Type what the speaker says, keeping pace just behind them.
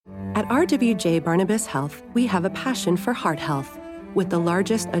At RWJ Barnabas Health, we have a passion for heart health, with the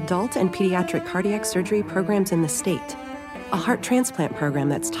largest adult and pediatric cardiac surgery programs in the state, a heart transplant program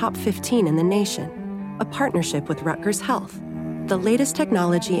that's top 15 in the nation, a partnership with Rutgers Health, the latest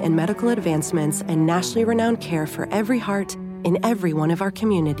technology and medical advancements, and nationally renowned care for every heart in every one of our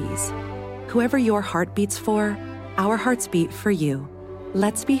communities. Whoever your heart beats for, our hearts beat for you.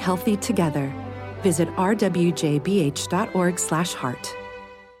 Let's be healthy together. Visit rwjbh.org/heart.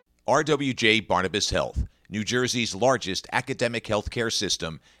 RWJ Barnabas Health, New Jersey's largest academic healthcare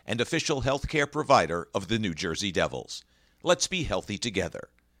system and official healthcare provider of the New Jersey Devils. Let's be healthy together.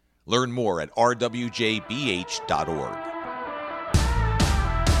 Learn more at rwjbh.org.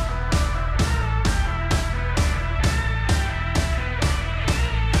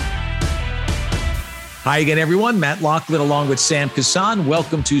 Hi again, everyone. Matt Loughlin along with Sam Kassan.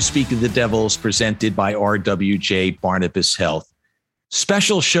 Welcome to Speak of the Devils, presented by RWJ Barnabas Health.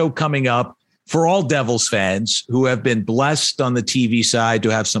 Special show coming up for all Devils fans who have been blessed on the TV side to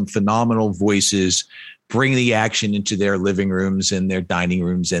have some phenomenal voices bring the action into their living rooms and their dining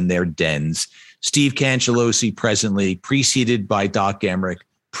rooms and their dens. Steve Cangelosi presently, preceded by Doc Emrick,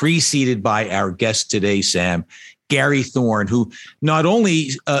 preceded by our guest today, Sam, Gary Thorne, who not only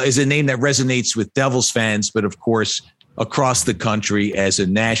is a name that resonates with Devils fans, but of course across the country as a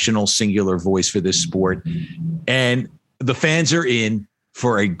national singular voice for this sport. And the fans are in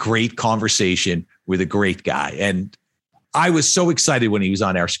for a great conversation with a great guy. And I was so excited when he was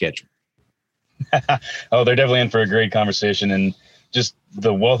on our schedule. Oh, they're definitely in for a great conversation, and just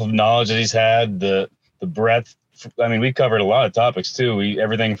the wealth of knowledge that he's had, the breadth. I mean, we covered a lot of topics too.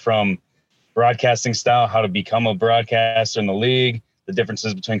 Everything from broadcasting style, how to become a broadcaster in the league, the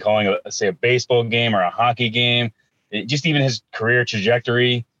differences between calling a baseball game or a hockey game, just even his career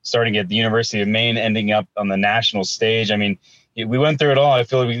trajectory, starting at the University of Maine, ending up on the national stage. I mean, we went through it all. I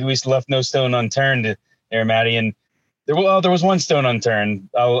feel like we left no stone unturned there, Maddie. And there was one stone unturned.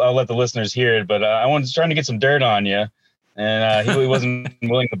 I'll let the listeners hear it, but I was trying to get some dirt on you, and he wasn't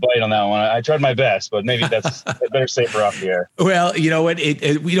willing to bite on that one. I tried my best, but maybe that's better safer off the air. Well, you know what?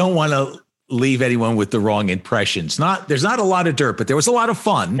 We don't want to leave anyone with the wrong impressions. There's not a lot of dirt, but there was a lot of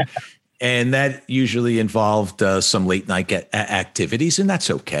fun. And that usually involved some late night activities, and that's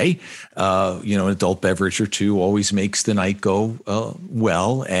okay. An adult beverage or two always makes the night go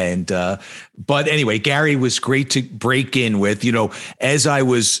well. And but anyway, Gary was great to break in with. As I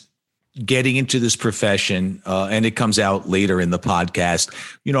was getting into this profession, and it comes out later in the podcast,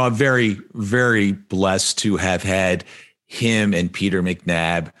 I'm very, very blessed to have had him and Peter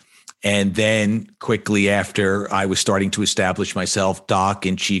McNabb. And then quickly after I was starting to establish myself, Doc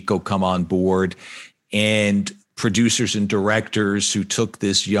and Chico come on board, and producers and directors who took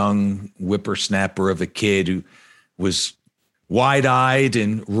this young whippersnapper of a kid who was wide-eyed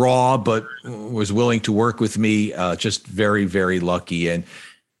and raw, but was willing to work with me. Just very, very lucky. And,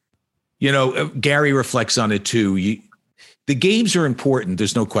 Gary reflects on it too. The games are important.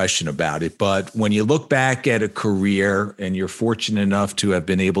 There's no question about it. But when you look back at a career and you're fortunate enough to have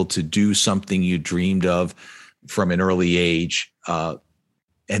been able to do something you dreamed of from an early age, and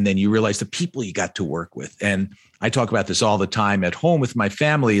then you realize the people you got to work with. And I talk about this all the time at home with my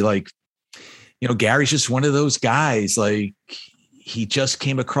family. Like, Gary's just one of those guys. Like, he just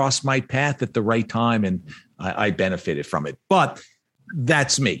came across my path at the right time, and I benefited from it. But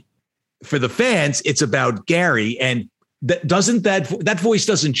that's me. For the fans, it's about Gary, and that voice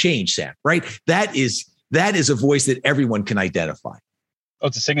doesn't change, Sam, right? That is a voice that everyone can identify. Oh,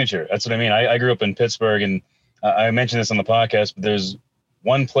 it's a signature. That's what I mean. I grew up in Pittsburgh, and I mentioned this on the podcast, but there's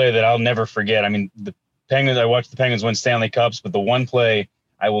one play that I'll never forget. I mean, I watched the Penguins win Stanley Cups, but the one play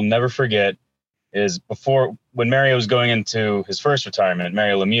I will never forget is when Mario was going into his first retirement,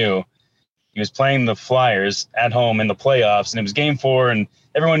 Mario Lemieux. He was playing the Flyers at home in the playoffs, and it was Game 4, and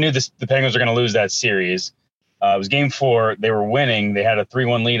everyone knew the Penguins were going to lose that series. It was Game 4. They were winning. They had a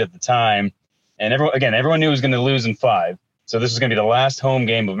 3-1 lead at the time. And everyone knew he was going to lose in 5. So this was going to be the last home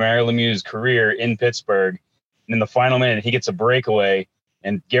game of Mario Lemieux's career in Pittsburgh. And in the final minute, he gets a breakaway.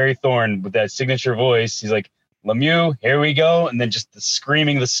 And Gary Thorne, with that signature voice, he's like, "Lemieux, here we go." And then just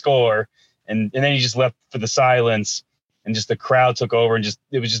screaming the score. And then he just left for the silence. And just the crowd took over. And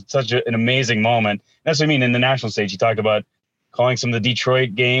it was just such an amazing moment. That's what I mean. In the national stage, he talked about calling some of the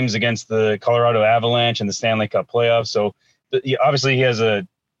Detroit games against the Colorado Avalanche and the Stanley Cup playoffs. So obviously he has a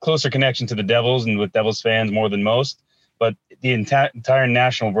closer connection to the Devils and with Devils fans more than most. But the entire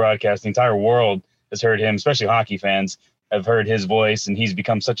national broadcast, the entire world has heard him, especially hockey fans have heard his voice. And he's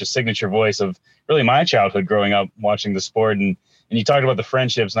become such a signature voice of really my childhood growing up watching the sport. And you talked about the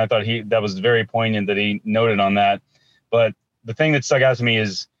friendships, and I thought that was very poignant that he noted on that. But the thing that stuck out to me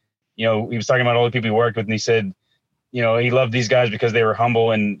is, he was talking about all the people he worked with, and he said, he loved these guys because they were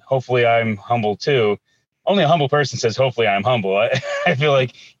humble, and hopefully I'm humble too. Only a humble person says, hopefully I'm humble. I feel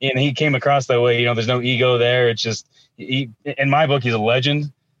like, he came across that way. There's no ego there. It's just, in my book, he's a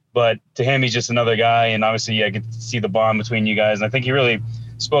legend, but to him, he's just another guy. And obviously I could see the bond between you guys. And I think he really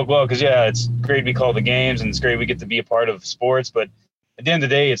spoke well, because it's great we call the games, and it's great we get to be a part of sports, but at the end of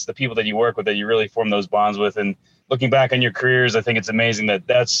the day, it's the people that you work with that you really form those bonds with. And looking back on your careers, I think it's amazing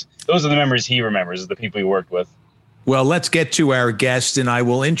those are the memories he remembers, is the people he worked with. Well, let's get to our guest, and I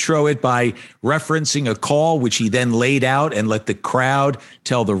will intro it by referencing a call which he then laid out and let the crowd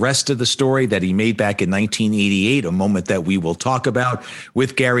tell the rest of the story that he made back in 1988, a moment that we will talk about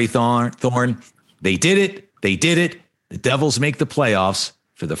with Gary Thorne. They did it. They did it. The Devils make the playoffs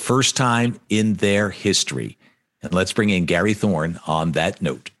for the first time in their history. And let's bring in Gary Thorne on that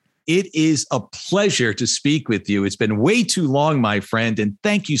note. It is a pleasure to speak with you. It's been way too long, my friend, and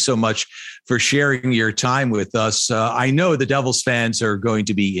thank you so much for sharing your time with us. I know the Devils fans are going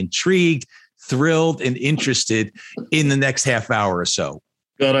to be intrigued, thrilled, and interested in the next half hour or so.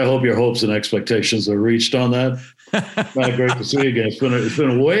 God, I hope your hopes and expectations are reached on that. Great to see you again. It's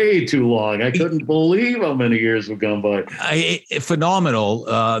been way too long. I couldn't believe how many years have gone by. Phenomenal,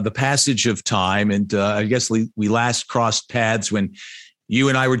 the passage of time. And I guess we last crossed paths when you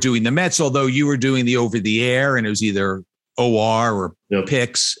and I were doing the Mets, although you were doing the over-the-air, and it was either OR or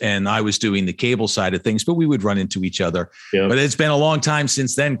picks, and I was doing the cable side of things, but we would run into each other. Yep. But it's been a long time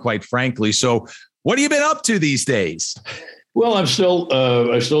since then, quite frankly. So what have you been up to these days? Well, I still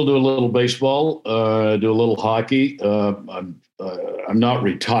do a little baseball, do a little hockey. I'm not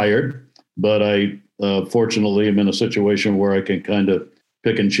retired, but I fortunately am in a situation where I can kind of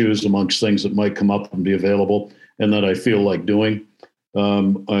pick and choose amongst things that might come up and be available and that I feel like doing.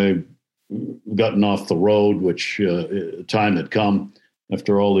 I've gotten off the road, which time had come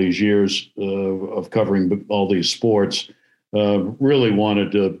after all these years of covering all these sports. Really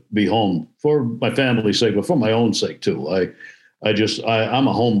wanted to be home for my family's sake, but for my own sake too. I'm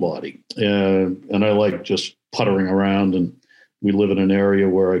a homebody, and I like just puttering around, and we live in an area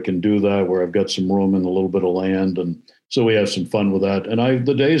where I can do that, where I've got some room and a little bit of land. And so we have some fun with that. And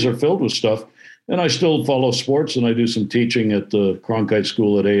the days are filled with stuff, and I still follow sports, and I do some teaching at the Cronkite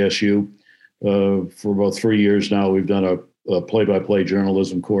School at ASU. For about 3 years now, we've done a play-by-play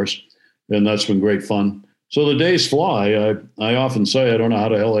journalism course, and that's been great fun. So the days fly. I often say I don't know how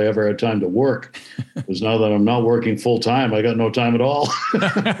the hell I ever had time to work, because now that I'm not working full time, I got no time at all.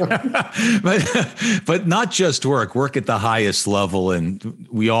 but not just work at the highest level. And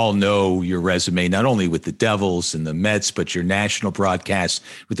we all know your resume, not only with the Devils and the Mets, but your national broadcasts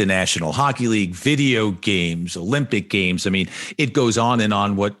with the National Hockey League, video games, Olympic Games. I mean, it goes on and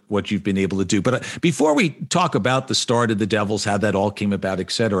on what you've been able to do. But before we talk about the start of the Devils, how that all came about,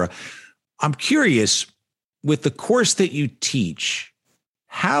 et cetera, I'm curious, with the course that you teach,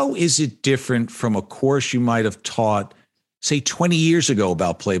 how is it different from a course you might have taught, say, 20 years ago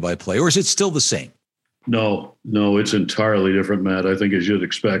about play-by-play, or is it still the same? No, it's entirely different, Matt. I think, as you'd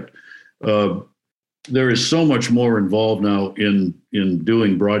expect. There is so much more involved now in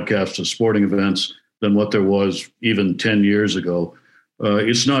doing broadcasts of sporting events than what there was even 10 years ago.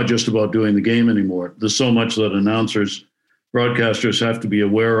 It's not just about doing the game anymore. There's so much that announcers, broadcasters have to be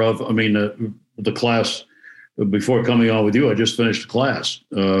aware of. I mean, the class, before coming on with you, I just finished a class.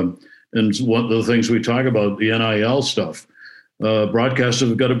 And one of the things we talk about, the NIL stuff, broadcasters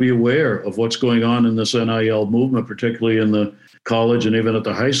have got to be aware of what's going on in this NIL movement, particularly in the college and even at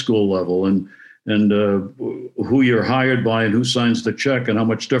the high school level, and who you're hired by and who signs the check and how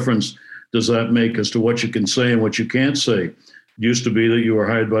much difference does that make as to what you can say and what you can't say. It used to be that you were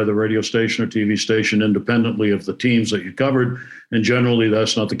hired by the radio station or TV station independently of the teams that you covered, and generally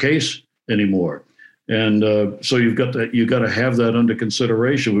that's not the case anymore. And so you've got to have that under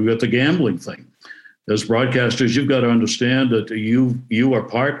consideration. We've got the gambling thing. As broadcasters, you've got to understand that you are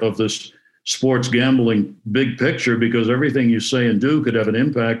part of this sports gambling big picture, because everything you say and do could have an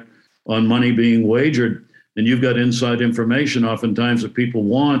impact on money being wagered. And you've got inside information oftentimes that people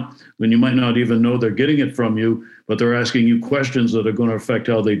want when you might not even know they're getting it from you, but they're asking you questions that are going to affect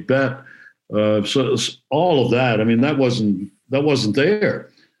how they bet. So all of that, I mean, that wasn't there.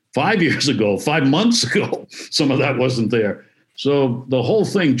 5 years ago, 5 months ago, some of that wasn't there. So the whole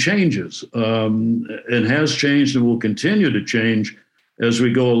thing changes and has changed and will continue to change as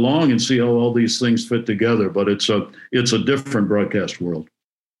we go along and see how all these things fit together. But it's a different broadcast world.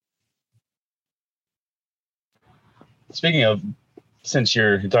 Speaking of, since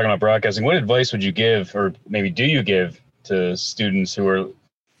you're talking about broadcasting, what advice would you give, or maybe do you give, to students who are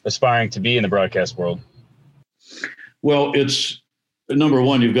aspiring to be in the broadcast world? Well, it's number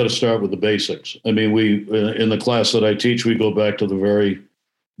one, you've got to start with the basics. I mean, we in the class that I teach, we go back to the very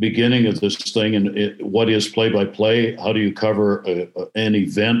beginning of this thing and what is play-by-play? How do you cover an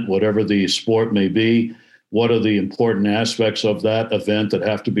event, whatever the sport may be? What are the important aspects of that event that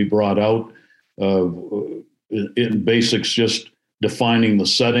have to be brought out? In basics, just defining the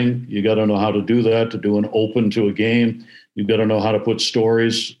setting. You got to know how to do that, to do an open to a game. You've got to know how to put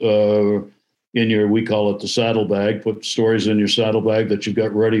stories in your, we call it the saddlebag, put stories in your saddlebag that you've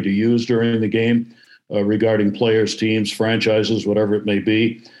got ready to use during the game regarding players, teams, franchises, whatever it may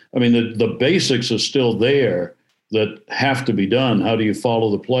be. I mean, the basics are still there that have to be done. How do you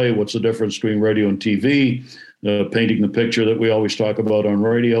follow the play? What's the difference between radio and TV? Painting the picture that we always talk about on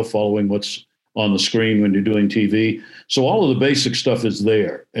radio, following what's on the screen when you're doing TV. So all of the basic stuff is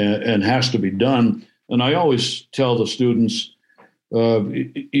there and has to be done. And I always tell the students,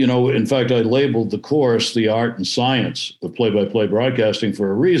 in fact, I labeled the course the art and science of play-by-play broadcasting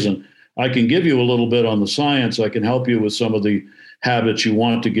for a reason. I can give you a little bit on the science. I can help you with some of the habits you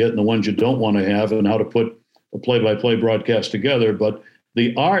want to get and the ones you don't want to have and how to put a play-by-play broadcast together. But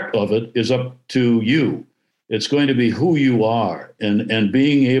the art of it is up to you. It's going to be who you are and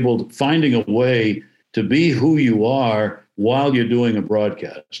being able to finding a way to be who you are while you're doing a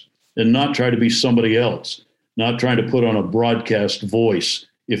broadcast and not try to be somebody else, not trying to put on a broadcast voice,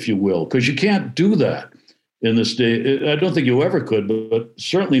 if you will, because you can't do that in this day. I don't think you ever could, but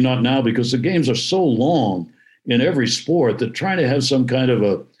certainly not now because the games are so long in every sport that trying to have some kind of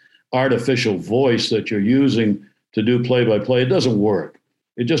a artificial voice that you're using to do play-by-play, it doesn't work.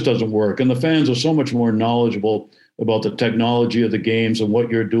 It just doesn't work. And the fans are so much more knowledgeable about the technology of the games and what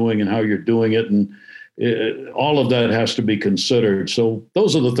you're doing and how you're doing it. And all of that has to be considered. So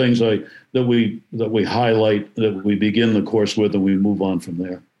those are the things that we highlight, that we begin the course with, and we move on from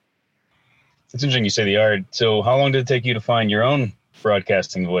there. It's interesting you say the art. So how long did it take you to find your own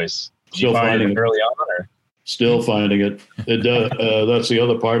broadcasting voice? Did you find it early on? Or? Still finding it. That's the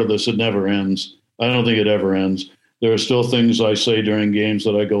other part of this. It never ends. I don't think it ever ends. There are still things I say during games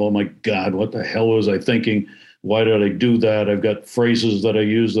that I go, oh my God, what the hell was I thinking? Why did I do that? I've got phrases that I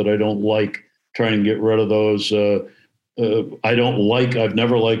use that I don't like, trying to get rid of those. I've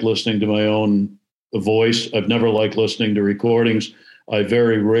never liked listening to my own voice. I've never liked listening to recordings. I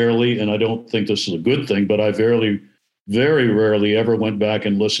very rarely, and I don't think this is a good thing, but I very rarely ever went back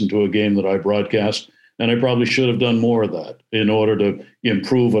and listened to a game that I broadcast. And I probably should have done more of that in order to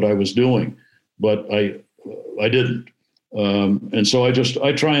improve what I was doing. But I didn't. And so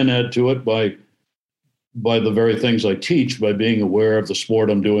I try and add to it by the very things I teach, by being aware of the sport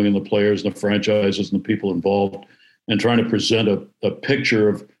I'm doing and the players and the franchises and the people involved, and trying to present a picture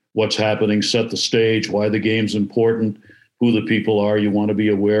of what's happening, set the stage, why the game's important, who the people are you want to be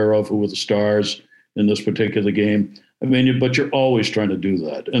aware of, who are the stars in this particular game. I mean, but you're always trying to do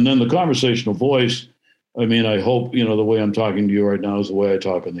that. And then the conversational voice, I mean, I hope, the way I'm talking to you right now is the way I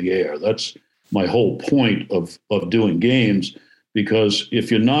talk on the air. That's my whole point of doing games, because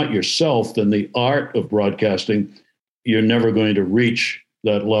if you're not yourself, then the art of broadcasting, you're never going to reach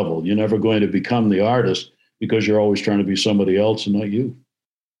that level. You're never going to become the artist because you're always trying to be somebody else and not you.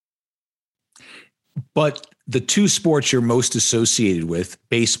 But the two sports you're most associated with,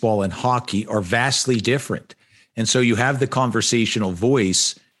 baseball and hockey, are vastly different. And so you have the conversational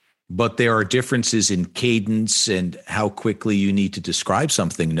voice, but there are differences in cadence and how quickly you need to describe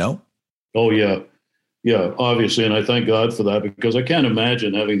something, no? Oh, yeah. Yeah, obviously. And I thank God for that, because I can't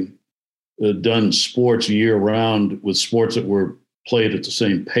imagine having done sports year round with sports that were played at the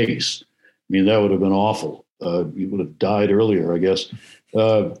same pace. I mean, that would have been awful. You would have died earlier, I guess.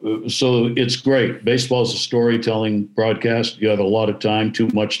 So it's great. Baseball is a storytelling broadcast. You have a lot of time, too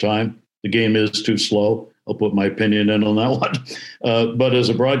much time. The game is too slow. I'll put my opinion in on that one. But as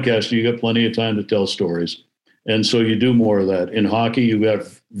a broadcaster, you got plenty of time to tell stories. And so you do more of that. In hockey, you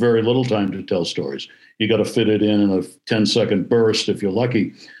have very little time to tell stories. You got to fit it in a 10-second burst if you're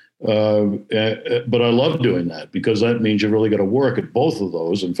lucky. But I love doing that, because that means you really got to work at both of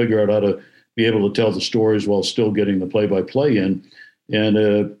those and figure out how to be able to tell the stories while still getting the play-by-play in.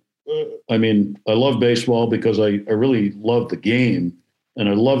 And I mean, I love baseball because I really love the game, and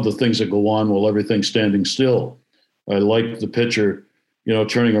I love the things that go on while everything's standing still. I like the pitcher,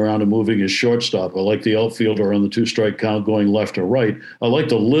 turning around and moving his shortstop. I like the outfielder on the 2-strike count going left or right. I like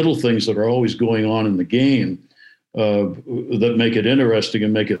the little things that are always going on in the game that make it interesting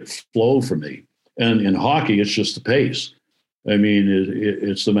and make it flow for me. And in hockey, it's just the pace. I mean,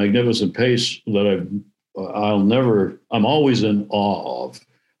 it's the magnificent pace that I'm always in awe of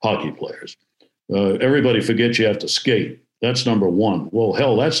hockey players. Everybody forgets you have to skate. That's number one. Well,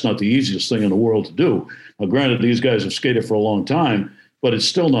 hell, that's not the easiest thing in the world to do. Now, granted, these guys have skated for a long time, but it's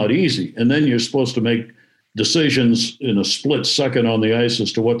still not easy. And then you're supposed to make decisions in a split second on the ice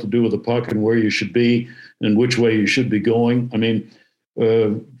as to what to do with the puck and where you should be and which way you should be going. I mean,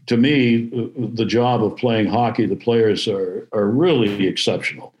 to me, the job of playing hockey, the players are really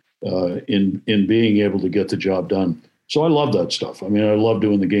exceptional in being able to get the job done. So I love that stuff. I mean, I love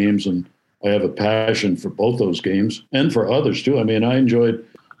doing the games, and I have a passion for both those games and for others too. I mean, I enjoyed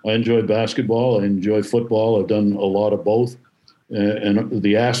basketball. I enjoy football. I've done a lot of both. And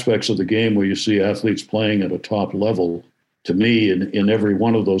the aspects of the game where you see athletes playing at a top level, to me, in every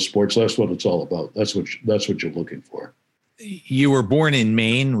one of those sports, that's what it's all about. That's what you're looking for. You were born in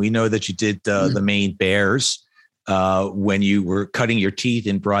Maine. We know that you did the Maine Bears when you were cutting your teeth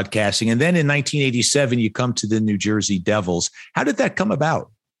in broadcasting. And then in 1987, you come to the New Jersey Devils. How did that come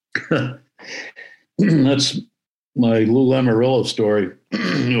about? That's my Lou Lamoriello story,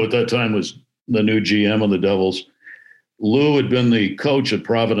 who at that time was the new GM of the Devils. Lou had been the coach at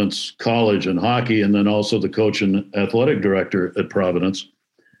Providence College in hockey, and then also the coach and athletic director at Providence.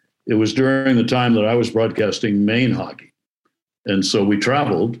 It was during the time that I was broadcasting Maine hockey. And so we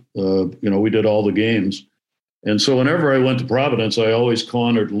traveled, we did all the games. And so whenever I went to Providence, I always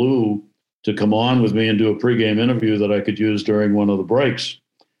cornered Lou to come on with me and do a pregame interview that I could use during one of the breaks.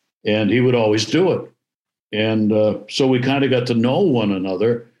 And he would always do it. And so we kind of got to know one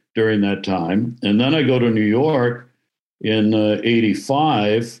another during that time. And then I go to New York in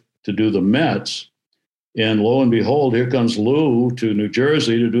 85 to do the Mets. And lo and behold, here comes Lou to New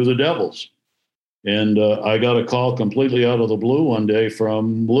Jersey to do the Devils. And I got a call completely out of the blue one day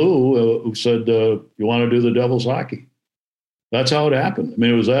from Lou who said, you want to do the Devils hockey? That's how it happened. I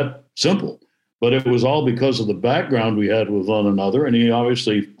mean, it was that simple. But it was all because of the background we had with one another. And he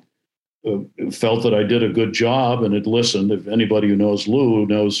obviously felt that I did a good job and had listened. If anybody who knows Lou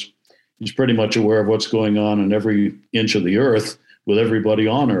knows, he's pretty much aware of what's going on in every inch of the earth with everybody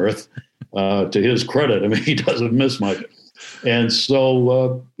on earth, to his credit. I mean, he doesn't miss much. And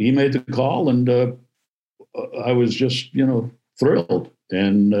so he made the call, and I was just, thrilled,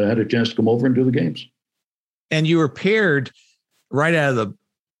 and had a chance to come over and do the games. And you were paired right out of the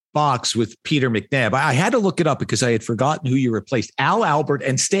box with Peter McNabb. I had to look it up because I had forgotten who you replaced. Al Albert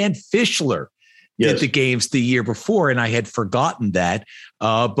and Stan Fischler did the games the year before, and I had forgotten that.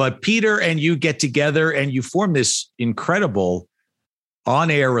 But Peter and you get together and you form this incredible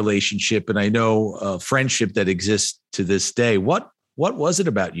on-air relationship, and I know friendship that exists to this day. What was it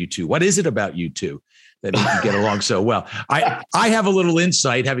about you two? What is it about you two that make you get along so well? I have a little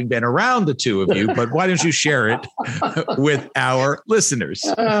insight having been around the two of you, but why don't you share it with our listeners?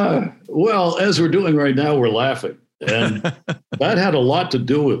 Well, as we're doing right now, we're laughing, and that had a lot to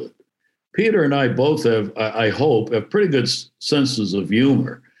do with it. Peter and I both have, I hope, have pretty good senses of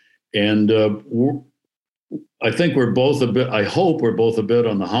humor. And I think we're both I hope we're both a bit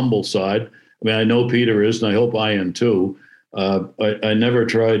on the humble side. I mean, I know Peter is, and I hope I am too. I never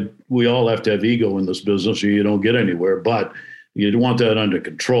tried, we all have to have ego in this business or you don't get anywhere, but you'd want that under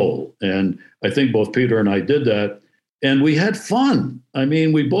control. And I think both Peter and I did that. And we had fun. I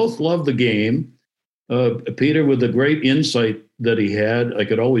mean, we both loved the game. Peter, with the great insight that he had, I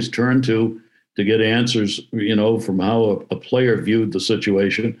could always turn to get answers, from how a player viewed the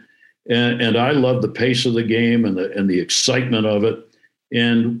situation. And I loved the pace of the game and the excitement of it.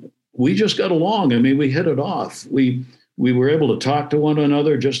 And we just got along. I mean, we hit it off. We were able to talk to one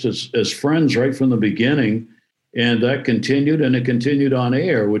another just as friends right from the beginning. And that continued, and it continued on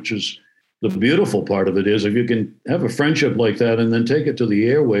air, which is the beautiful part of it is if you can have a friendship like that and then take it to the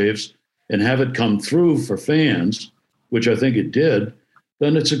airwaves and have it come through for fans, which I think it did,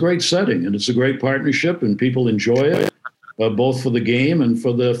 then it's a great setting and it's a great partnership and people enjoy it, both for the game and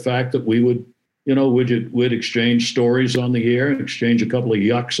for the fact that we would, we'd exchange stories on the air and exchange a couple of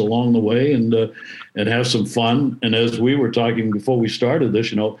yucks along the way and have some fun. And as we were talking before we started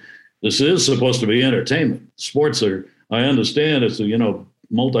this, this is supposed to be entertainment. Sports are, I understand it's a,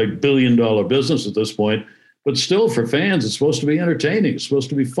 multi-billion-dollar business at this point, but still for fans, it's supposed to be entertaining. It's supposed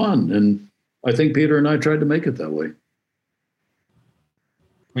to be fun. And I think Peter and I tried to make it that way.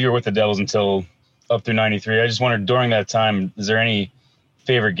 We were with the Devils until up through 93. I just wondered, during that time, is there any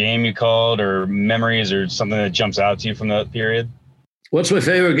favorite game you called or memories or something that jumps out to you from that period? What's my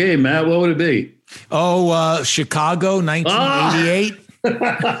favorite game, Matt? What would it be? Chicago, 1988. Should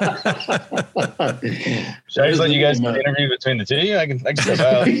I just let you guys do the interview between the two of you? I can step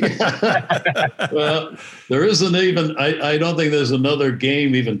out. Well, there isn't even, I don't think there's another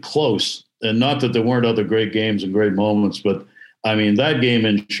game even close. And not that there weren't other great games and great moments, but I mean, that game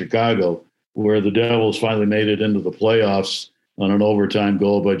in Chicago where the Devils finally made it into the playoffs on an overtime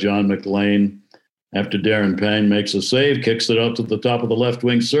goal by John McLean. After Darren Pang makes a save, kicks it out to the top of the left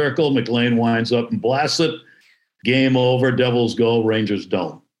wing circle. McLean winds up and blasts it. Game over. Devils go. Rangers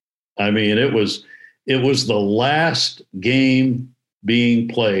don't. I mean, it was the last game being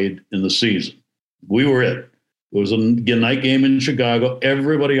played in the season. We were it. It was a night game in Chicago.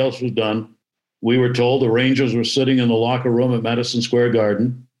 Everybody else was done. We were told the Rangers were sitting in the locker room at Madison Square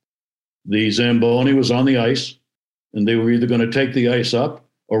Garden. The Zamboni was on the ice, and they were either going to take the ice up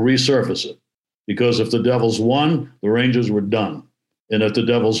or resurface it. Because if the Devils won, the Rangers were done. And if the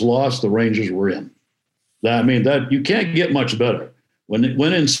Devils lost, the Rangers were in. That you can't get much better. When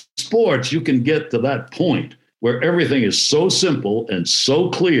in sports, you can get to that point where everything is so simple and so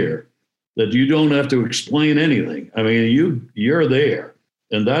clear that you don't have to explain anything. I mean, you're there.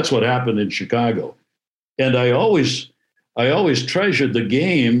 And that's what happened in Chicago. And I always treasured the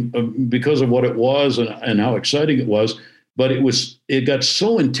game because of what it was and how exciting it was. But it got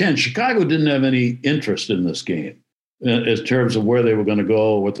so intense. Chicago didn't have any interest in this game in terms of where they were going to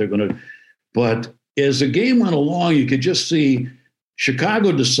go, what they're going to. But as the game went along, you could just see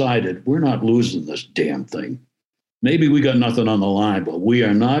Chicago decided, we're not losing this damn thing. Maybe we got nothing on the line, but we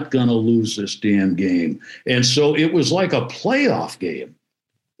are not going to lose this damn game. And so it was like a playoff game.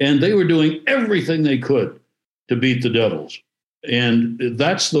 And they were doing everything they could to beat the Devils. And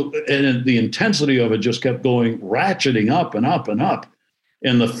the intensity of it just kept going, ratcheting up and up and up.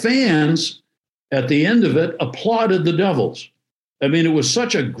 And the fans at the end of it applauded the Devils. I mean, it was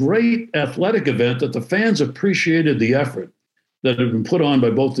such a great athletic event that the fans appreciated the effort that had been put on by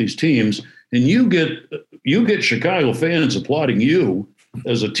both these teams. And you get Chicago fans applauding you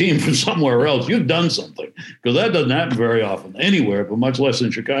as a team from somewhere else. You've done something, because that doesn't happen very often anywhere, but much less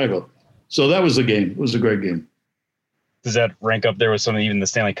in Chicago. So that was the game. It was a great game. Does that rank up there with some of even the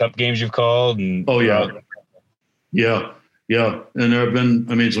Stanley Cup games you've called? Oh, yeah. Yeah. And there have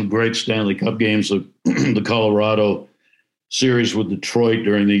been, some great Stanley Cup games. The Colorado series with Detroit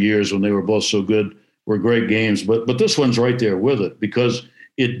during the years when they were both so good were great games. But this one's right there with it because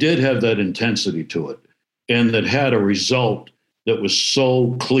it did have that intensity to it, and that had a result that was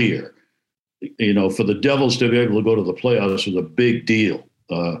so clear. For the Devils to be able to go to the playoffs was a big deal.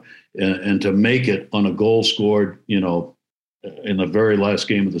 And to make it on a goal scored, in the very last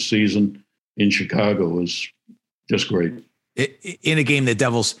game of the season in Chicago was just great. In a game the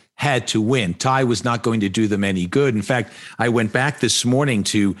Devils had to win. Ty was not going to do them any good. In fact, I went back this morning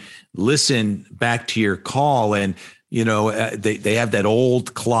to listen back to your call, and they have that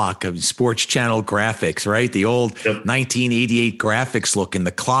old clock of Sports Channel graphics, right? The old 1988 graphics look, and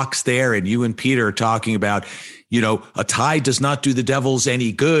the clock's there, and you and Peter are talking about, a tie does not do the Devils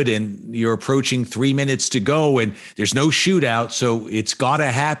any good, and you're approaching 3 minutes to go, and there's no shootout, so it's got to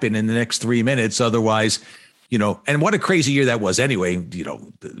happen in the next 3 minutes. Otherwise, and what a crazy year that was anyway.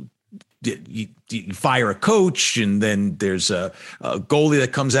 You fire a coach, and then there's a goalie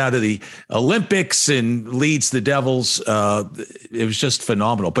that comes out of the Olympics and leads the Devils. It was just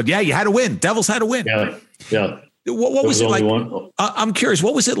phenomenal. But yeah, you had to win. Devils had to win. Yeah. What was it like? I'm curious.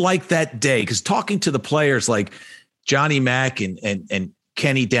 What was it like that day? Because talking to the players like Johnny Mack and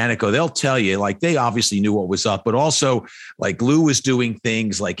Kenny Danico, they'll tell you, like, they obviously knew what was up, but also like Lou was doing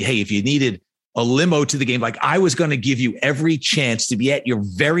things like, hey, if you needed a limo to the game, like, I was going to give you every chance to be at your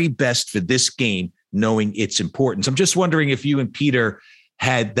very best for this game, knowing its importance. I'm just wondering if you and Peter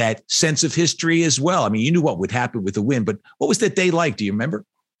had that sense of history as well. I mean, you knew what would happen with the win, but what was that day like? Do you remember?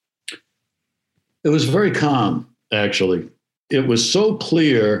 It was very calm, actually. It was so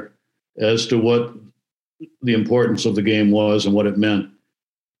clear as to what the importance of the game was and what it meant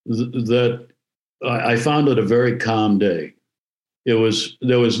that I found it a very calm day. There was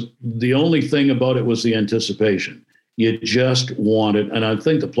the only thing about it was the anticipation. You just wanted, and I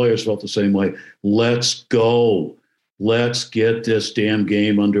think the players felt the same way. Let's go. Let's get this damn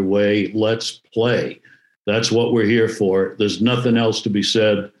game underway. Let's play. That's what we're here for. There's nothing else to be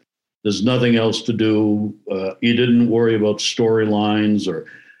said. There's nothing else to do. You didn't worry about storylines or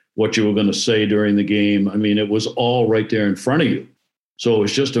what you were going to say during the game. I mean, it was all right there in front of you. So it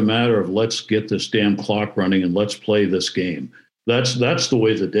was just a matter of let's get this damn clock running and let's play this game. That's the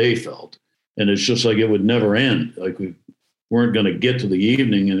way the day felt. And it's just like it would never end. Like we weren't going to get to the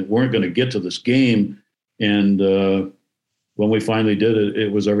evening and weren't going to get to this game. And when we finally did it,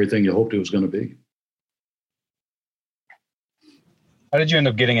 it was everything you hoped it was going to be. How did you end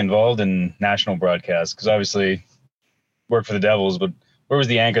up getting involved in national broadcasts? Because obviously worked for the Devils, but where was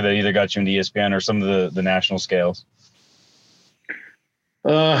the anchor that either got you into ESPN or some of the national scales?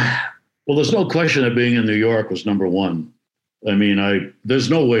 Well, there's no question that being in New York was number one. I mean,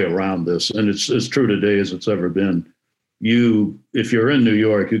 there's no way around this, and it's as true today as it's ever been. if you're in New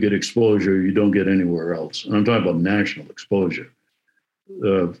York, you get exposure you don't get anywhere else. And I'm talking about national exposure.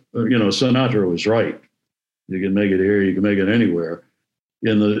 Sinatra was right. You can make it here, you can make it anywhere.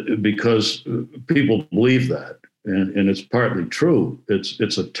 Because people believe that, and it's partly true.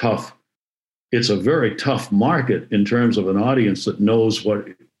 It's a very tough market in terms of an audience that knows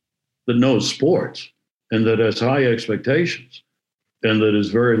sports and that has high expectations and that is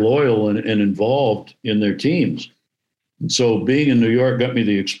very loyal and involved in their teams. And so being in New York got me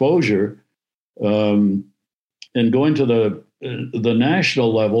the exposure, and going to the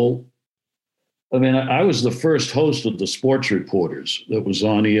national level. I mean, I was the first host of the Sports Reporters that was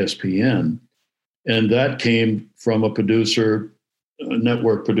on ESPN, and that came from a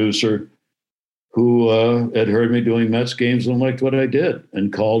network producer who had heard me doing Mets games and liked what I did,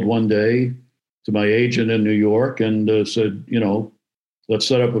 and called one day to my agent in New York and said, let's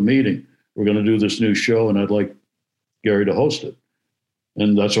set up a meeting. We're going to do this new show, and I'd like Gary to host it.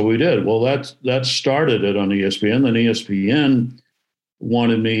 And that's what we did. Well, that started it on ESPN. Then ESPN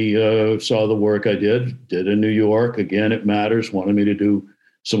wanted me, saw the work I did in New York. Again, it matters. Wanted me to do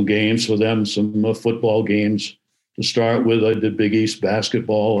some games for them, some football games to start with. I did Big East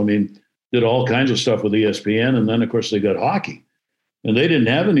basketball. I mean, did all kinds of stuff with ESPN. And then, of course, they got hockey. And they didn't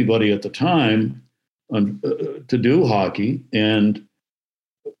have anybody at the time to do hockey. And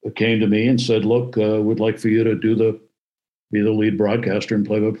came to me and said, look, we'd like for you to be the lead broadcaster and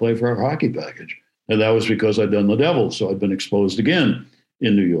play-by-play for our hockey package. And that was because I'd done the Devils. So I'd been exposed again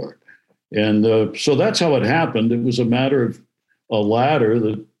in New York. And so that's how it happened. It was a matter of a ladder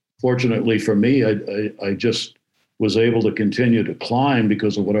that, fortunately for me, I just was able to continue to climb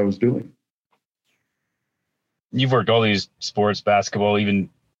because of what I was doing. You've worked all these sports, basketball, even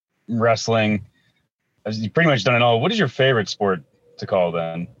wrestling. You've pretty much done it all. What is your favorite sport to call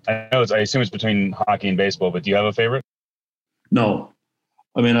then? I assume it's between hockey and baseball, but do you have a favorite? No.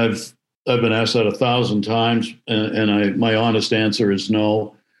 I mean, I've been asked that 1,000 times, and my honest answer is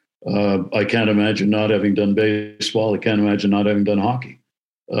no. I can't imagine not having done baseball. I can't imagine not having done hockey.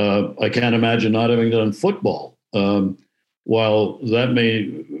 I can't imagine not having done football. While that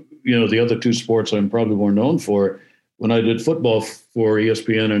may, the other two sports I'm probably more known for, when I did football for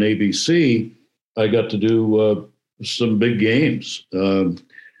ESPN and ABC, I got to do some big games. To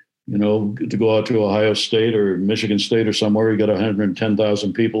go out to Ohio State or Michigan State or somewhere, you got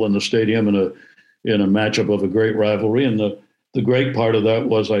 110,000 people in the stadium in a matchup of a great rivalry. And the great part of that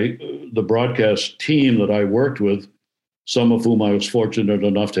was the broadcast team that I worked with, some of whom I was fortunate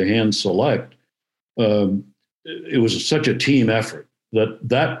enough to hand select. It was such a team effort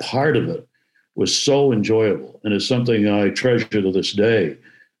that part of it was so enjoyable, and it's something I treasure to this day.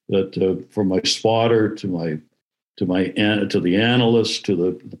 That from my spotter to the analysts, to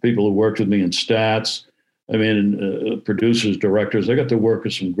the people who worked with me in stats, producers, directors, I got to work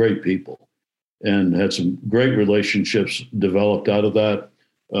with some great people and had some great relationships developed out of that.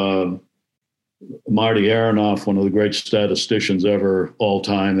 Marty Aronoff, one of the great statisticians ever, all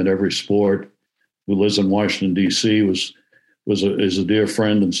time in every sport, who lives in Washington, D.C., is a dear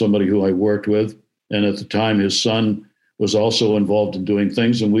friend and somebody who I worked with. And at the time, his son was also involved in doing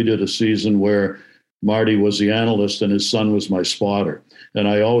things. And we did a season where Marty was the analyst and his son was my spotter. And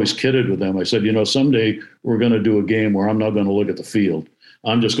I always kidded with them. I said, someday we're going to do a game where I'm not going to look at the field.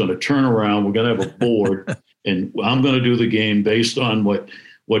 I'm just going to turn around. We're going to have a board and I'm going to do the game based on what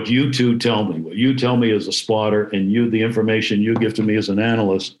you two tell me, what you tell me as a spotter and the information you give to me as an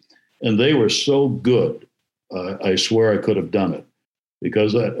analyst. And they were so good. I swear I could have done it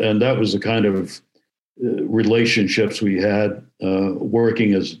because that was the kind of relationships we had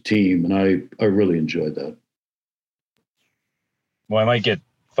working as a team. And I really enjoyed that. Well, I might get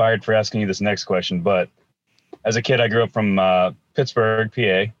fired for asking you this next question, but as a kid, I grew up from Pittsburgh,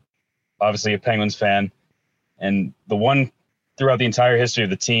 PA, obviously a Penguins fan. And the one throughout the entire history of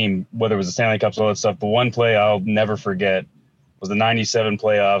the team, whether it was the Stanley Cups, all that stuff, the one play I'll never forget was the 97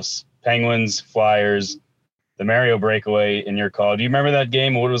 playoffs, Penguins, Flyers, the Mario breakaway in your call. Do you remember that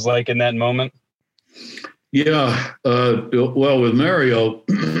game? What it was like in that moment? Yeah. Well, with Mario,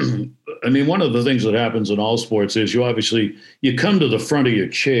 one of the things that happens in all sports is you come to the front of your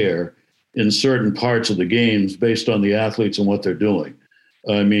chair in certain parts of the games based on the athletes and what they're doing.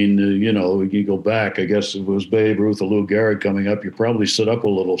 You go back, I guess it was Babe Ruth or Lou Gehrig coming up, you probably sit up a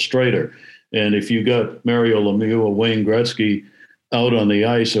little straighter. And if you got Mario Lemieux or Wayne Gretzky out on the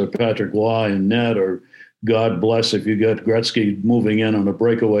ice, or Patrick Roy in net, or God bless if you got Gretzky moving in on a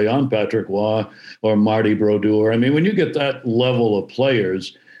breakaway on Patrick Roy or Marty Brodeur. When you get that level of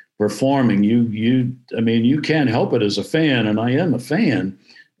players performing, you can't help it as a fan, and I am a fan.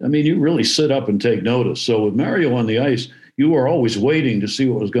 I mean, you really sit up and take notice. So with Mario on the ice, you were always waiting to see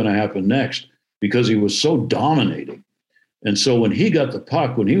what was going to happen next because he was so dominating. And so when he got the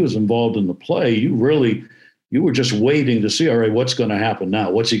puck, when he was involved in the play, you were just waiting to see, all right, what's going to happen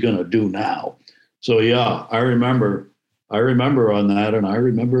now? What's he going to do now? So yeah, I remember on that, and I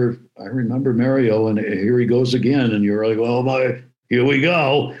remember Mario, and here he goes again, and you're like, well, here we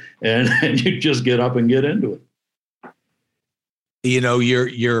go, and you just get up and get into it. You know,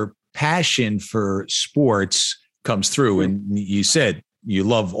 your passion for sports comes through, and you said you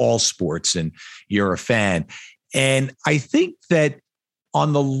love all sports, and you're a fan. And I think that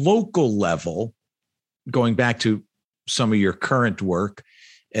on the local level, going back to some of your current work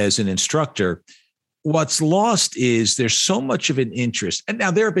as an instructor, what's lost is there's so much of an interest. And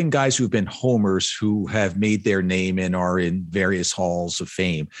now there have been guys who've been homers who have made their name and are in various halls of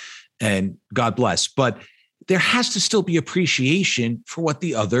fame, and God bless. But there has to still be appreciation for what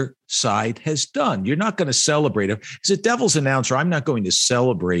the other side has done. You're not going to celebrate it. As a Devils announcer, I'm not going to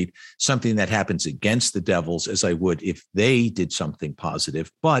celebrate something that happens against the Devils as I would if they did something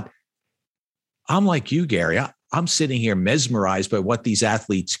positive. But I'm like you, Gary. I'm sitting here mesmerized by what these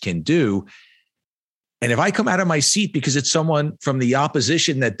athletes can do. And if I come out of my seat because it's someone from the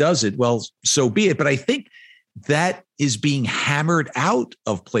opposition that does it, well, so be it. But I think that is being hammered out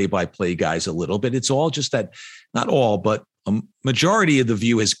of play-by-play guys a little bit. It's all just that, not all, but a majority of the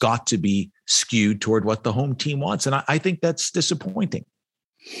view has got to be skewed toward what the home team wants. And I think that's disappointing.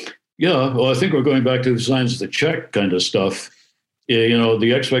 Yeah, well, I think we're going back to the signs of the check kind of stuff. You know,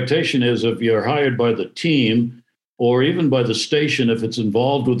 the expectation is if you're hired by the team or even by the station, if it's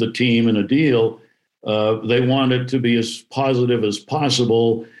involved with the team in a deal, they want it to be as positive as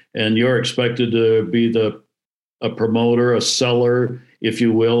possible. And you're expected to be a promoter, a seller, if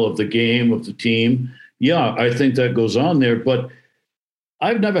you will, of the game, of the team. Yeah, I think that goes on there. But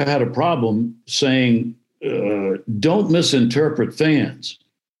I've never had a problem saying, don't misinterpret fans.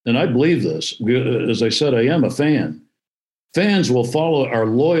 And I believe this. As I said, I am a fan. Fans will are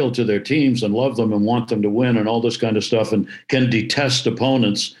loyal to their teams and love them and want them to win and all this kind of stuff, and can detest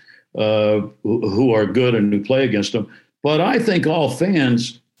opponents who are good and who play against them. But I think all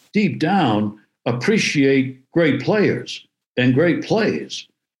fans deep down appreciate great players and great plays.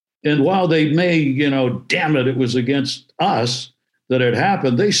 And while they may, damn it was against us that it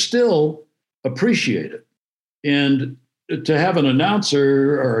happened, they still appreciate it. And to have an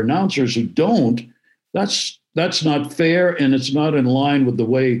announcer or announcers who don't, that's not fair, and it's not in line with the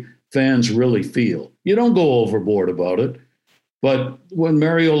way fans really feel. You don't go overboard about it. But when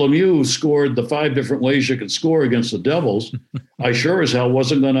Mario Lemieux scored the 5 different ways you could score against the Devils, I sure as hell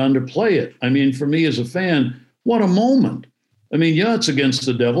wasn't going to underplay it. I mean, for me as a fan, what a moment. I mean, yeah, it's against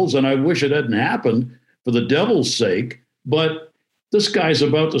the Devils, and I wish it hadn't happened for the Devils' sake, but this guy's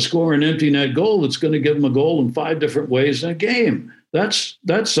about to score an empty net goal that's going to give him a goal in 5 different ways in a game. That's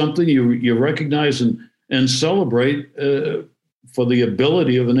something you recognize and celebrate for the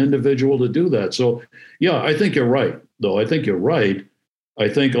ability of an individual to do that. So, yeah, I think you're right. Though I think you're right. I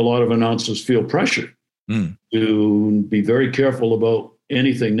think a lot of announcers feel pressure to be very careful about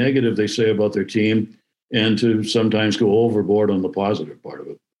anything negative they say about their team and to sometimes go overboard on the positive part of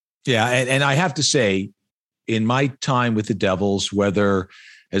it. Yeah. And I have to say, in my time with the Devils, whether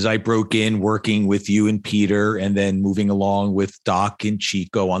as I broke in working with you and Peter and then moving along with Doc and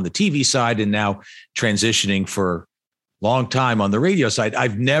Chico on the TV side and now transitioning for long time on the radio side,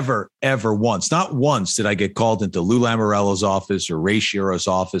 I've never, ever once, not once did I get called into Lou Lamoriello's office or Ray Shiro's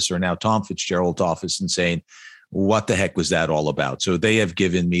office or now Tom Fitzgerald's office and saying, what the heck was that all about? So they have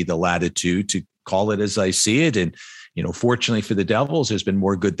given me the latitude to call it as I see it. And, fortunately for the Devils, there's been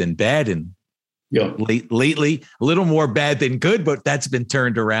more good than bad. And lately, a little more bad than good, but that's been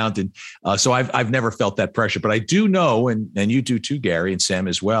turned around. And so I've never felt that pressure, but I do know, and you do too, Gary and Sam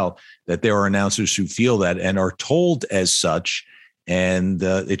as well, that there are announcers who feel that and are told as such, and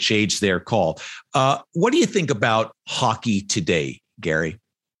it shades their call. What do you think about hockey today, Gary?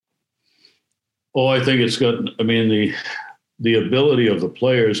 Oh, I think it's got, the ability of the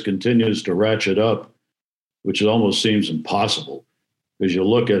players continues to ratchet up, which almost seems impossible. Because you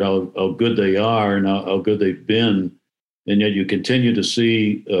look at how good they are and how good they've been, and yet you continue to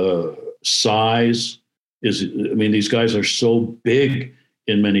see size. These guys are so big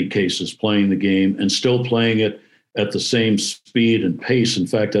in many cases playing the game and still playing it at the same speed and pace. In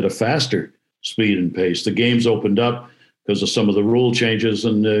fact, at a faster speed and pace. The game's opened up because of some of the rule changes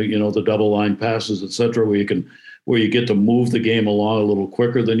and the double line passes, et cetera, where you get to move the game along a little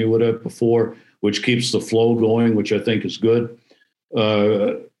quicker than you would have before, which keeps the flow going, which I think is good.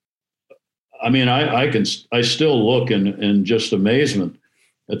 I still look in just amazement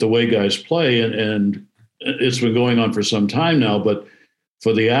at the way guys play, and it's been going on for some time now. But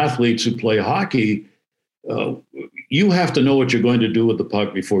for the athletes who play hockey, you have to know what you're going to do with the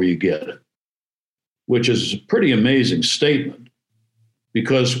puck before you get it, which is a pretty amazing statement.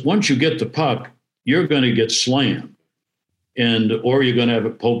 Because once you get the puck, you're going to get slammed, or you're going to have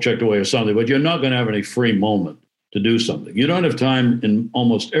it poke checked away or something. But you're not going to have any free moment to do something. You don't have time in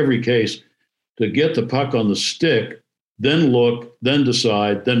almost every case to get the puck on the stick, then look, then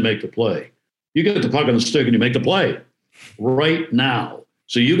decide, then make the play. You get the puck on the stick and you make the play right now.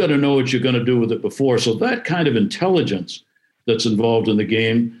 So you got to know what you're going to do with it before. So that kind of intelligence that's involved in the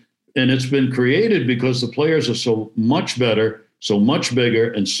game, and it's been created because the players are so much better, so much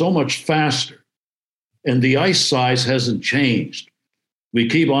bigger, and so much faster. And the ice size hasn't changed. We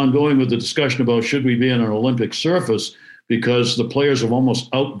keep on going with the discussion about should we be in an Olympic surface, because the players have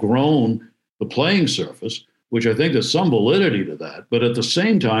almost outgrown the playing surface, which I think there's some validity to that. But at the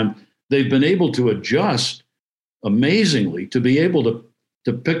same time, they've been able to adjust amazingly to be able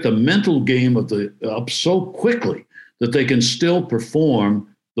to pick the mental game up so quickly that they can still perform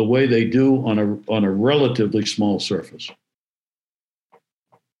the way they do on a relatively small surface.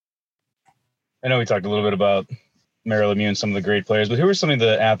 I know we talked a little bit about Mario Lemieux and some of the great players, but who are some of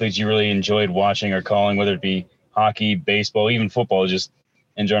the athletes you really enjoyed watching or calling, whether it be hockey, baseball, even football, just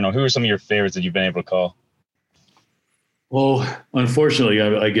in general? Who are some of your favorites that you've been able to call? Well, unfortunately,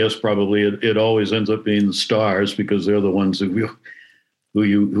 I guess probably it always ends up being the stars, because they're the ones who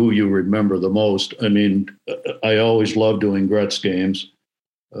you remember the most. I mean, I always loved doing Gretz games.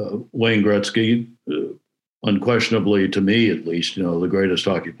 Wayne Gretzky, unquestionably, to me at least, the greatest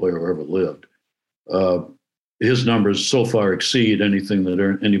hockey player who ever lived. His numbers so far exceed anything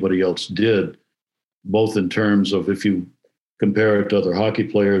that anybody else did, both in terms of if you compare it to other hockey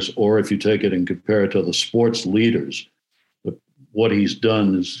players, or if you take it and compare it to the sports leaders. What he's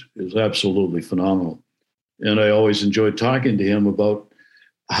done is absolutely phenomenal. And I always enjoyed talking to him about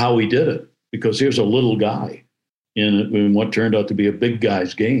how he did it, because here's a little guy in what turned out to be a big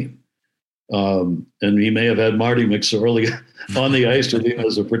guy's game. And he may have had Marty McSorley on the ice with him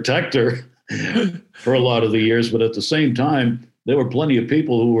as a protector for a lot of the years, but at the same time, there were plenty of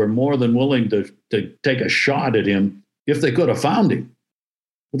people who were more than willing to take a shot at him if they could have found him,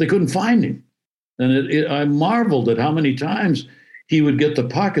 but they couldn't find him. And I marveled at how many times he would get the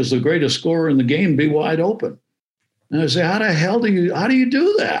puck as the greatest scorer in the game, be wide open. And I say, how do you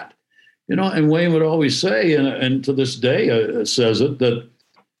do that? And Wayne would always say, and to this day says it, that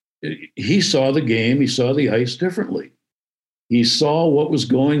he saw the game, he saw the ice differently. He saw what was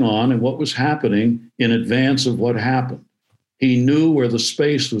going on and what was happening in advance of what happened. He knew where the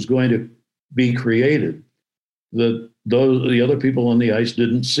space was going to be created that the other people on the ice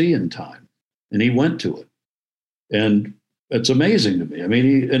didn't see in time. And he went to it. And it's amazing to me. I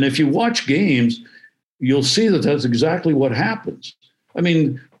mean, and if you watch games, you'll see that that's exactly what happens. I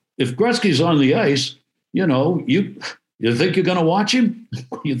mean, if Gretzky's on the ice, you think you're going to watch him?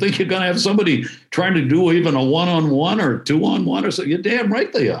 You think you're going to have somebody trying to do even a one-on-one or two-on-one or so? You're damn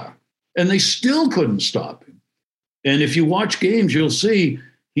right they are. And they still couldn't stop him. And if you watch games, you'll see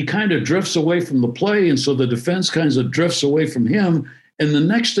he kind of drifts away from the play, and so the defense kind of drifts away from him. And the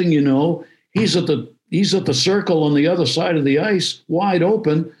next thing you know, he's at the circle on the other side of the ice, wide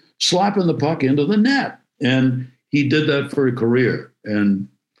open, slapping the puck into the net. And he did that for a career. And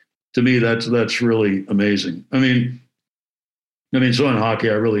to me, that's really amazing. I mean, so in hockey,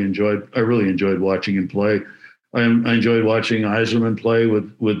 I really enjoyed watching him play. I enjoyed watching Yzerman play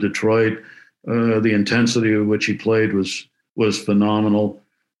with Detroit. The intensity of which he played was phenomenal.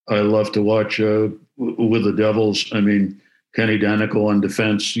 I love to watch with the Devils. I mean, Kenny Danico on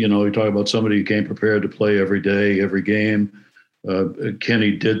defense. You talk about somebody who came prepared to play every day, every game.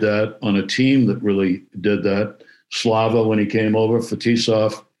 Kenny did that on a team that really did that. Slava, when he came over,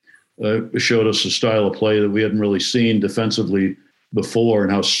 Fetisov showed us a style of play that we hadn't really seen defensively before,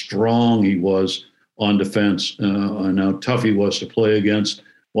 and how strong he was on defense, and how tough he was to play against.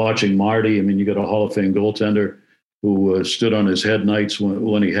 Watching Marty, I mean, you got a Hall of Fame goaltender who stood on his head nights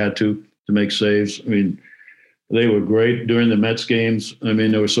when he had to make saves. I mean, they were great during the Mets games. I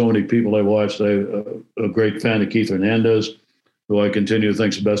mean, there were so many people I watched. I'm a great fan of Keith Hernandez, who I continue to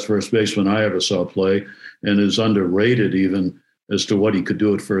think is the best first baseman I ever saw play, and is underrated even as to what he could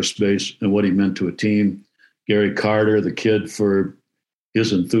do at first base and what he meant to a team. Gary Carter, the kid, for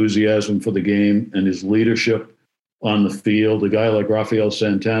his enthusiasm for the game and his leadership on the field. A guy like Rafael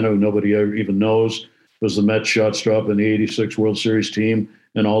Santana, who nobody ever even knows, was the Mets shortstop in the '86 World Series team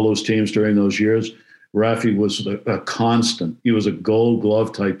and all those teams during those years. Rafi was a constant. He was a Gold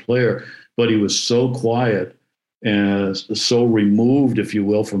Glove type player, but he was so quiet and so removed, if you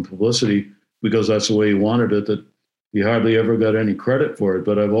will, from publicity because that's the way he wanted it, that he hardly ever got any credit for it.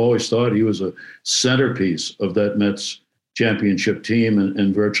 But I've always thought he was a centerpiece of that Mets championship team,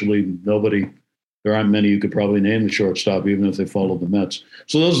 and virtually nobody, there aren't many you could probably name the shortstop, even if they followed the Mets.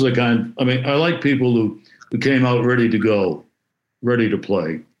 So those are the kind, I mean, I like people who came out ready to go, ready to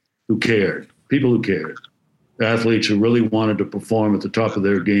play, who cared, people who cared, athletes who really wanted to perform at the top of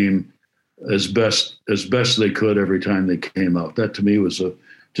their game as best they could every time they came out. That to me was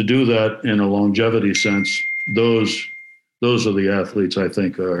to do that in a longevity sense. Those are the athletes I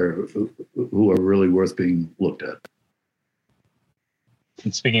think who are really worth being looked at.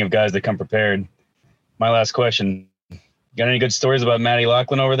 And speaking of guys that come prepared, my last question: got any good stories about Matty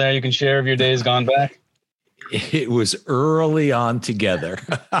Lachlan over there you can share of your days gone back? It was early on together,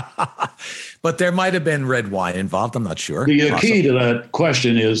 but there might have been red wine involved. I'm not sure. The key to that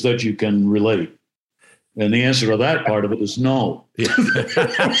question is that you can relate. And the answer to that part of it is no. Yeah.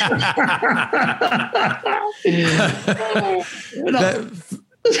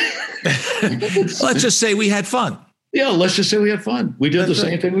 Let's just say we had fun. Yeah, let's just say we had fun. We did the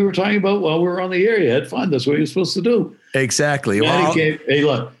same thing we were talking about while we were on the air. You had fun. That's what you're supposed to do. Exactly.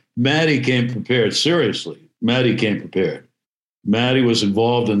 Matty came prepared. Seriously, Matty came prepared. Matty was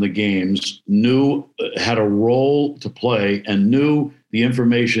involved in the games, had a role to play, and knew the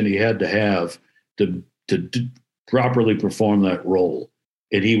information he had to have to properly perform that role.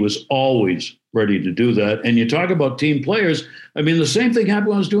 And he was always ready to do that. And you talk about team players. I mean, the same thing happened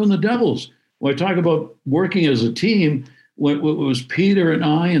when I was doing the Devils. When I talk about working as a team, when it was Peter and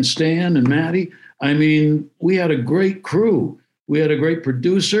I and Stan and Matty, I mean, we had a great crew. We had a great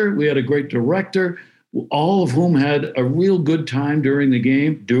producer. We had a great director, all of whom had a real good time during the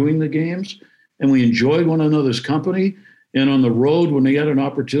games. And we enjoyed one another's company. And on the road, when we had an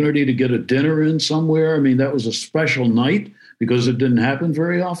opportunity to get a dinner in somewhere, I mean, that was a special night because it didn't happen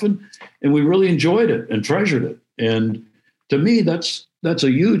very often. And we really enjoyed it and treasured it. And to me, that's a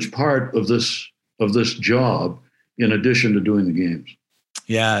huge part of this job, in addition to doing the games.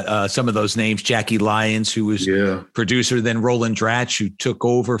 Yeah, some of those names, Jackie Lyons, who was producer, then Roland Dratch, who took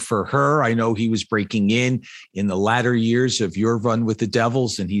over for her. I know he was breaking in the latter years of your run with the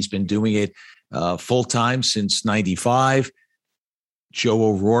Devils, and he's been doing it full-time since 95. Joe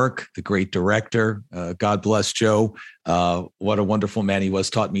O'Rourke, the great director. God bless Joe. What a wonderful man he was.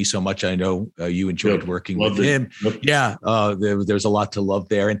 Taught me so much. I know you enjoyed working with him. Yeah, there's a lot to love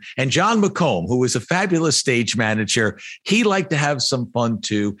there. And John McComb, who was a fabulous stage manager. He liked to have some fun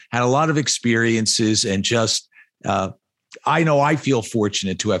too, had a lot of experiences, and just I know I feel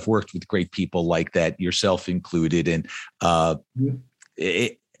fortunate to have worked with great people like that, yourself included. And I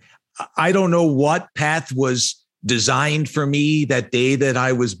don't know what path was designed for me that day that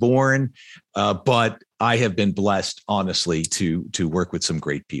I was born, but I have been blessed, honestly, to work with some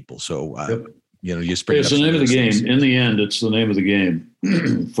great people. So, you spring. It's the name of the game. In the end, it's the name of the game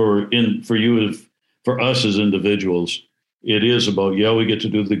for us as individuals. It is about, we get to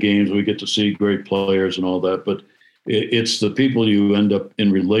do the games, we get to see great players and all that, but it's the people you end up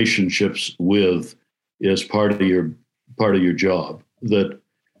in relationships with as part of your job that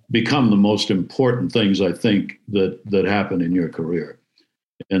become the most important things, I think, that happen in your career.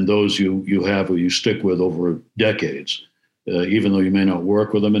 And those you have who you stick with over decades, even though you may not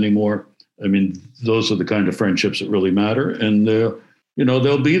work with them anymore. I mean, those are the kind of friendships that really matter. And,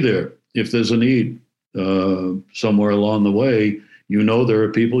 they'll be there if there's a need somewhere along the way. There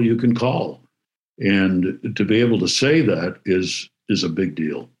are people you can call. And to be able to say that is a big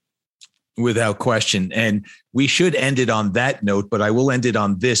deal. Without question. And we should end it on that note, but I will end it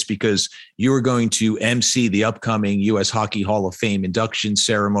on this, because you are going to MC the upcoming U.S. Hockey Hall of Fame induction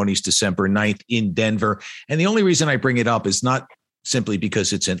ceremonies December 9th in Denver. And the only reason I bring it up is not simply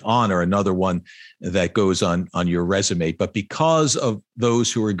because it's an honor, another one that goes on your resume, but because of those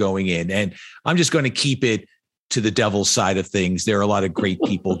who are going in. And I'm just going to keep it to the Devils side of things. There are a lot of great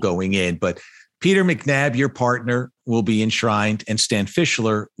people going in, but Peter McNabb, your partner, will be enshrined, and Stan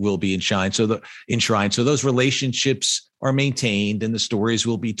Fischler will be enshrined. So those relationships are maintained, and the stories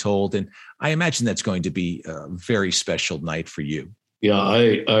will be told. And I imagine that's going to be a very special night for you. Yeah,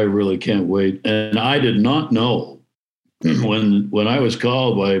 I really can't wait. And I did not know when I was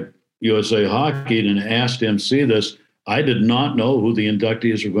called by USA Hockey and asked to MC this, I did not know who the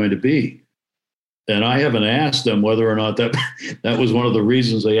inductees are going to be. And I haven't asked them whether or not that was one of the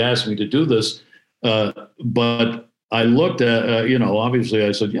reasons they asked me to do this. But I looked at, obviously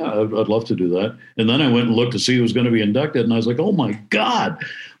I said, yeah, I'd love to do that. And then I went and looked to see who was going to be inducted. And I was like, oh my God,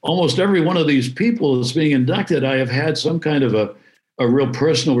 almost every one of these people that's being inducted, I have had some kind of a a real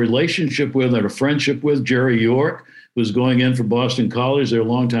personal relationship with and a friendship with. Jerry York, who's going in for Boston College, their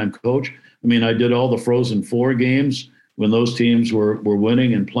longtime coach. I mean, I did all the Frozen Four games when those teams were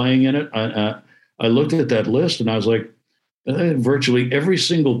winning and playing in it. I looked at that list and I was like, virtually every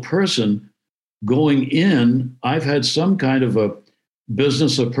single person going in, I've had some kind of a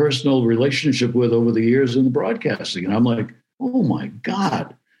business or personal relationship with over the years in the broadcasting. And I'm like, oh my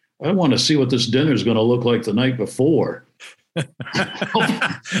God, I want to see what this dinner is going to look like the night before.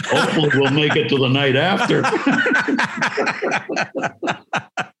 Hopefully we'll make it to the night after.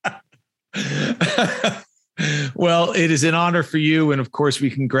 Well, it is an honor for you. And of course, we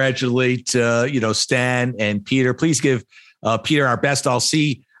congratulate, Stan and Peter. Please give Peter our best. I'll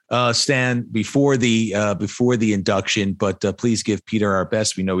see Stan before the induction, but please give Peter our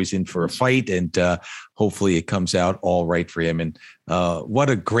best. We know he's in for a fight, and hopefully it comes out all right for him. And what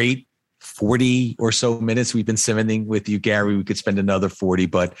a great 40 or so minutes we've been spending with you, Gary. We could spend another 40,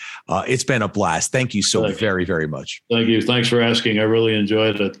 but it's been a blast. Thank you so very, very much. Thank you. Thanks for asking. I really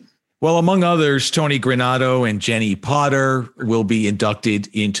enjoyed it. Well, among others, Tony Granato and Jenny Potter will be inducted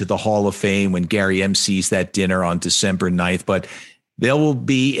into the Hall of Fame when Gary MCs that dinner on December 9th. But there will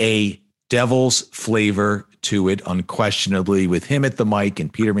be a Devils flavor to it, unquestionably, with him at the mic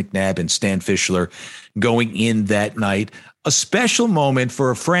and Peter McNabb and Stan Fischler going in that night. A special moment for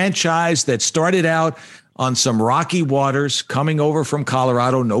a franchise that started out on some rocky waters, coming over from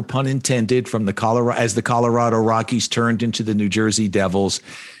Colorado, no pun intended, from the Colorado Rockies turned into the New Jersey Devils.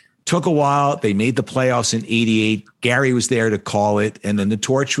 Took a while. They made the playoffs in '88. Gary was there to call it. And then the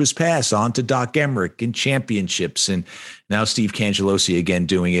torch was passed on to Doc Emmerich in championships. And now Steve Cangelosi again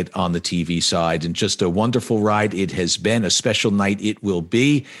doing it on the TV side. And just a wonderful ride it has been. A special night it will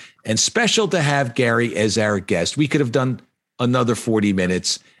be. And special to have Gary as our guest. We could have done another 40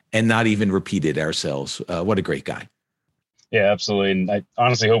 minutes and not even repeated ourselves. What a great guy. Yeah, absolutely. And I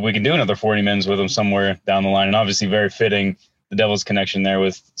honestly hope we can do another 40 minutes with him somewhere down the line. And obviously very fitting, the Devils connection there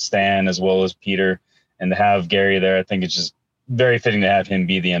with Stan as well as Peter, and to have Gary there, I think it's just very fitting to have him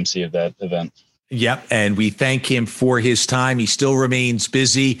be the MC of that event. Yep. And we thank him for his time. He still remains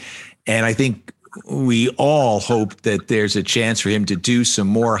busy. And I think we all hope that there's a chance for him to do some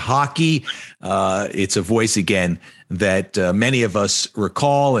more hockey. It's a voice, again, that many of us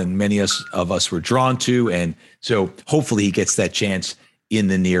recall and many of us were drawn to. And so hopefully he gets that chance in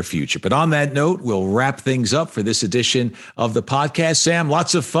the near future. But on that note, we'll wrap things up for this edition of the podcast. Sam,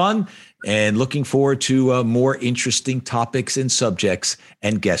 lots of fun and looking forward to more interesting topics and subjects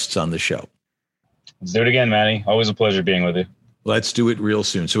and guests on the show. Let's do it again, Manny. Always a pleasure being with you. Let's do it real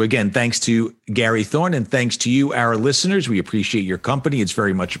soon. So again, thanks to Gary Thorne and thanks to you, our listeners. We appreciate your company. It's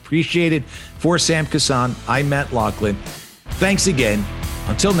very much appreciated. For Sam Kassan, I'm Matt Loughlin. Thanks again.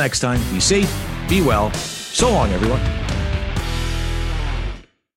 Until next time, be safe, be well. So long, everyone.